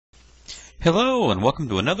Hello and welcome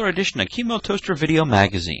to another edition of Qmailtoaster Video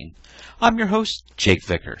Magazine. I'm your host, Jake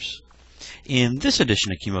Vickers. In this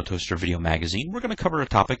edition of Qmailtoaster Video Magazine, we're going to cover a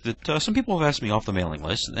topic that some people have asked me off the mailing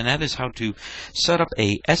list, and that is how to set up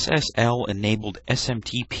a SSL-enabled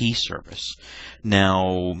SMTP service.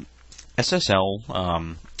 Now,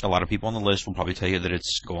 SSL, a lot of people on the list will probably tell you that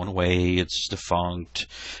it's going away, it's defunct,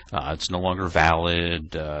 it's no longer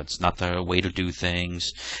valid, it's not the way to do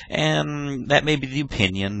things, and that may be the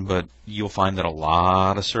opinion, but you'll find that a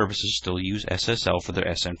lot of services still use SSL for their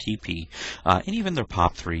SMTP, and even their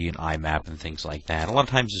POP3 and IMAP and things like that. A lot of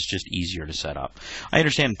times it's just easier to set up. I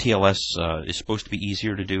understand TLS is supposed to be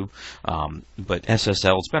easier to do, but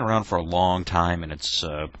SSL, it's been around for a long time, and it's,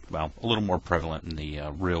 well, a little more prevalent in the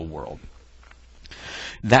real world.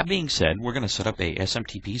 That being said, we're going to set up a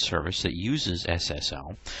SMTP service that uses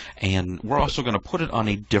SSL, and we're also going to put it on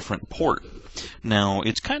a different port. Now,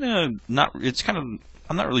 I'm not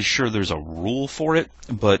really sure there's a rule for it,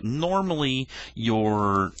 but normally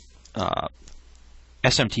your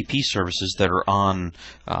SMTP services that are on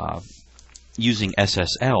using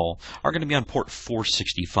SSL are going to be on port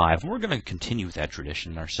 465. And we're going to continue with that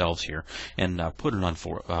tradition ourselves here and put it on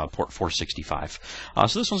port 465.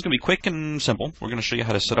 So this one's going to be quick and simple. We're going to show you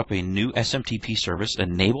how to set up a new SMTP service,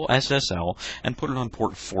 enable SSL, and put it on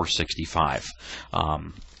port 465.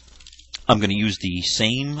 I'm going to use the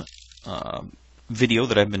same video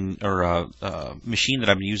that I've been, machine that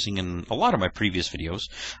I've been using in a lot of my previous videos.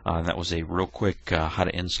 That was a real quick how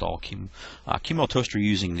to install Qmailtoaster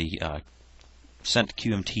using the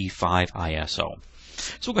SMTP-5 ISO.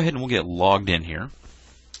 So we'll go ahead and we'll get logged in here.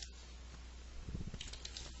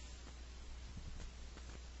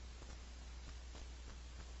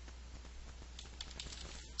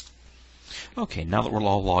 Okay, now that we're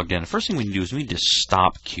all logged in, the first thing we need to do is we need to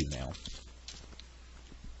stop Qmail,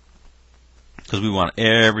 because we want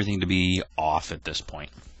everything to be off at this point.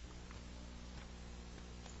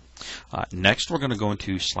 Next, we're going to go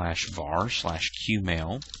into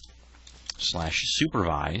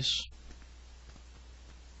 /var/qmail/supervise,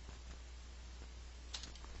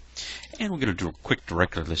 and we're going to do a quick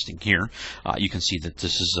directory listing here. You can see that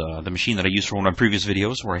this is the machine that I used for one of my previous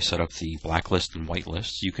videos where I set up the blacklist and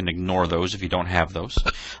whitelist. You can ignore those if you don't have those.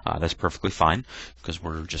 That's perfectly fine, because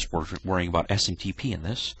we're just worrying about SMTP in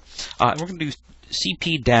this. We're going to do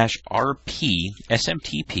cp-rp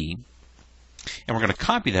SMTP, and we're going to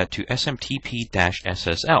copy that to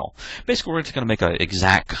SMTP-SSL. Basically, we're just going to make an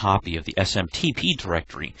exact copy of the SMTP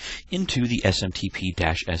directory into the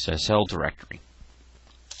SMTP-SSL directory.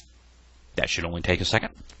 That should only take a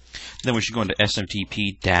second. Then we should go into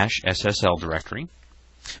SMTP-SSL directory.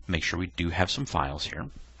 Make sure we do have some files here.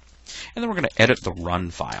 And then we're going to edit the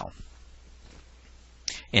run file.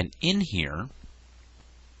 And in here,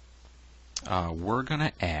 we're going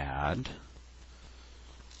to add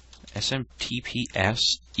SMTPS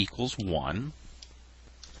equals 1,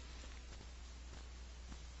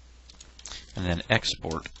 and then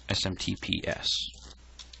export SMTPS.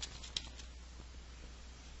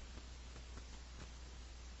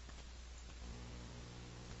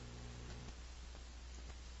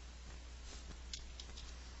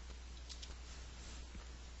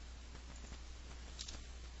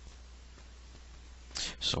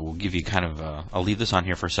 So we'll give you kind of I'll leave this on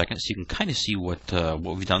here for a second so you can kind of see what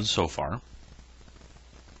we've done so far.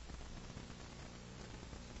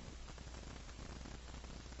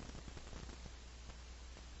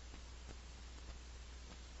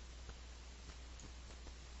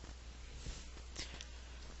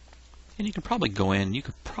 And you can probably go in, you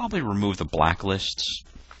could probably remove the blacklists,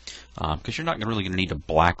 because you're not really going to need to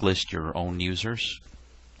blacklist your own users.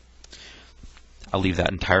 I'll leave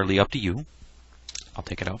that entirely up to you. I'll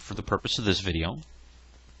take it out for the purpose of this video.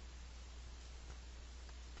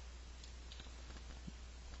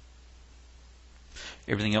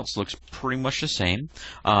 Everything else looks pretty much the same.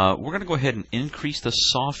 We're going to go ahead and increase the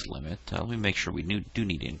soft limit. Let me make sure we do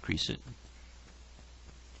need to increase it.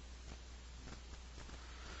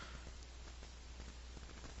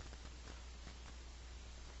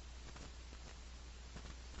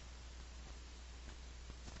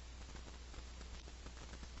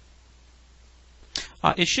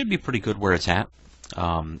 It should be pretty good where it's at.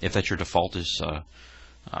 If that's your default is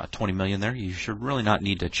 20 million there, you should really not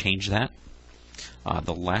need to change that.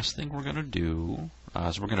 The last thing we're going to do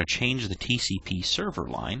is we're going to change the TCP server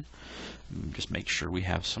line. Just make sure we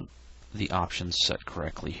have the options set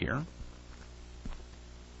correctly here.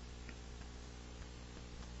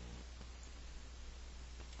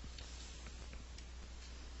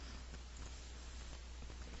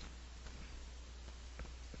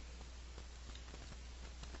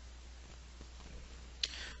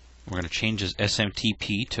 We're going to change this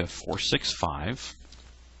SMTP to 465.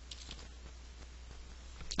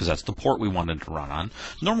 Because that's the port we wanted to run on.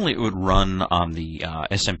 Normally it would run on the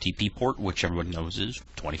SMTP port, which everyone knows is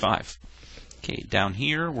 25. Okay, down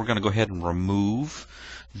here we're going to go ahead and remove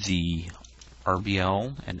the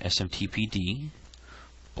RBL and SMTPD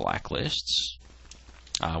blacklists,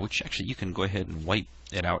 which actually you can go ahead and wipe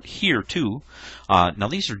it out here too. Now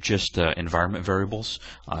these are just environment variables,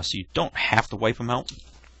 so you don't have to wipe them out,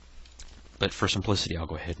 but for simplicity I'll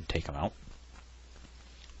go ahead and take them out.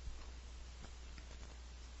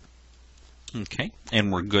 Okay,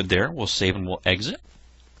 and we're good there. We'll save and we'll exit.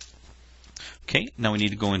 Okay, now we need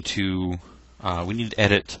to go into, we need to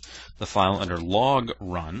edit the file under log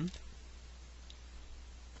run.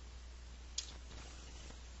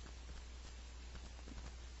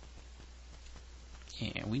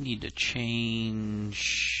 And we need to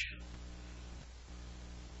change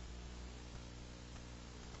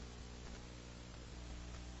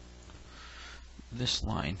this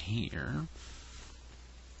line here.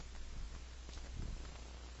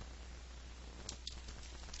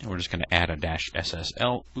 And we're just going to add a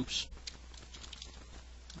 -SSL. Oops.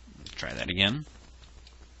 Let's try that again.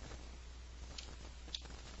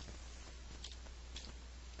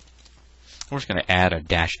 We're just going to add a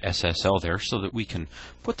 -SSL there so that we can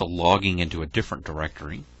put the logging into a different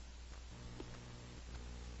directory.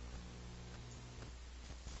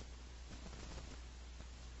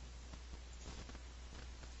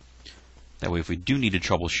 That way if we do need to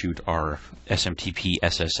troubleshoot our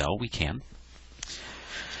SMTP-SSL, we can.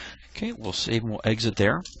 Okay, we'll save and we'll exit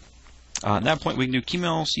there. At that point we can do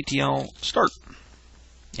Qmailtoaster start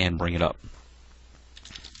and bring it up.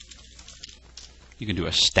 You can do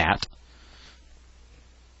a stat.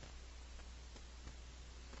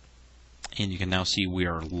 And you can now see we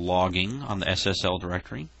are logging on the SSL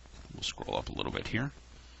directory. We'll scroll up a little bit here.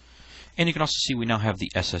 And you can also see we now have the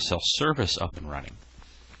SSL service up and running.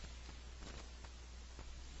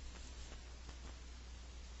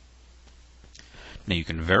 Now you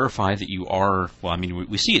can verify that you are, well, I mean,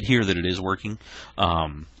 we see it here that it is working,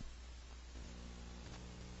 but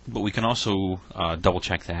we can also double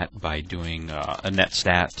check that by doing a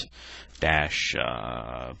netstat dash,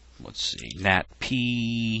 let's see,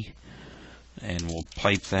 natp, and we'll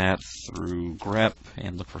pipe that through grep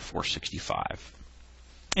and look for 465.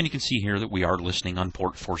 And you can see here that we are listening on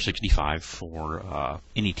port 465 for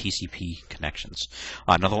any TCP connections.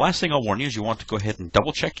 Now the last thing I'll warn you is you want to go ahead and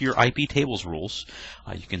double check your IP tables rules.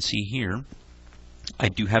 You can see here I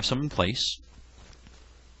do have some in place.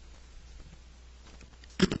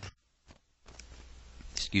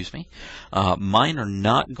 Excuse me. Mine are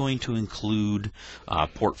not going to include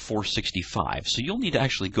port 465, so you'll need to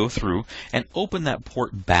actually go through and open that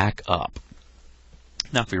port back up.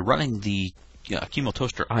 Now if you're running the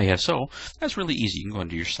Qmailtoaster ISO, that's really easy. You can go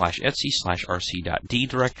into your /etc/rc.d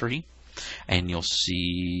directory, and you'll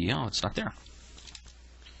see, oh, it's not there.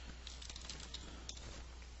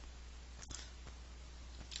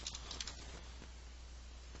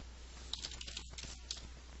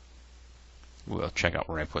 We'll check out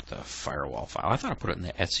where I put the firewall file. I thought I put it in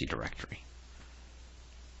the etc directory.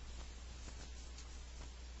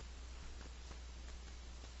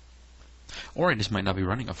 Or I just might not be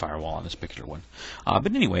running a firewall on this particular one.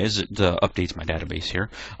 But anyways, it updates my database here.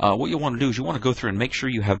 What you'll want to do is you want to go through and make sure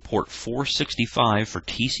you have port 465 for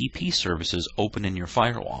TCP services open in your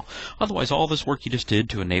firewall. Otherwise, all this work you just did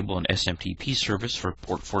to enable an SMTP service for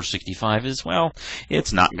port 465 is, well,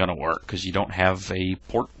 it's not going to work because you don't have a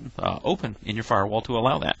port open in your firewall to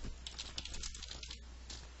allow that.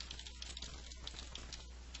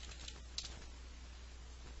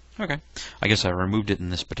 Okay, I guess I removed it in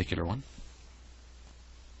this particular one.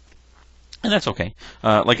 And that's okay.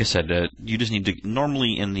 Like I said, you just need to,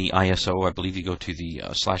 normally in the ISO, I believe you go to the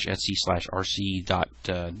 /etc/rc.d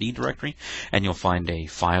directory, and you'll find a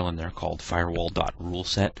file in there called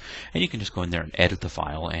firewall.ruleset, and you can just go in there and edit the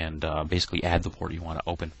file and basically add the port you want to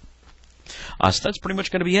open. So that's pretty much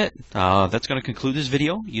going to be it. That's going to conclude this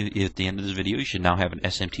video. At the end of this video, you should now have an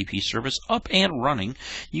SMTP service up and running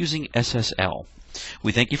using SSL.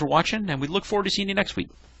 We thank you for watching, and we look forward to seeing you next week.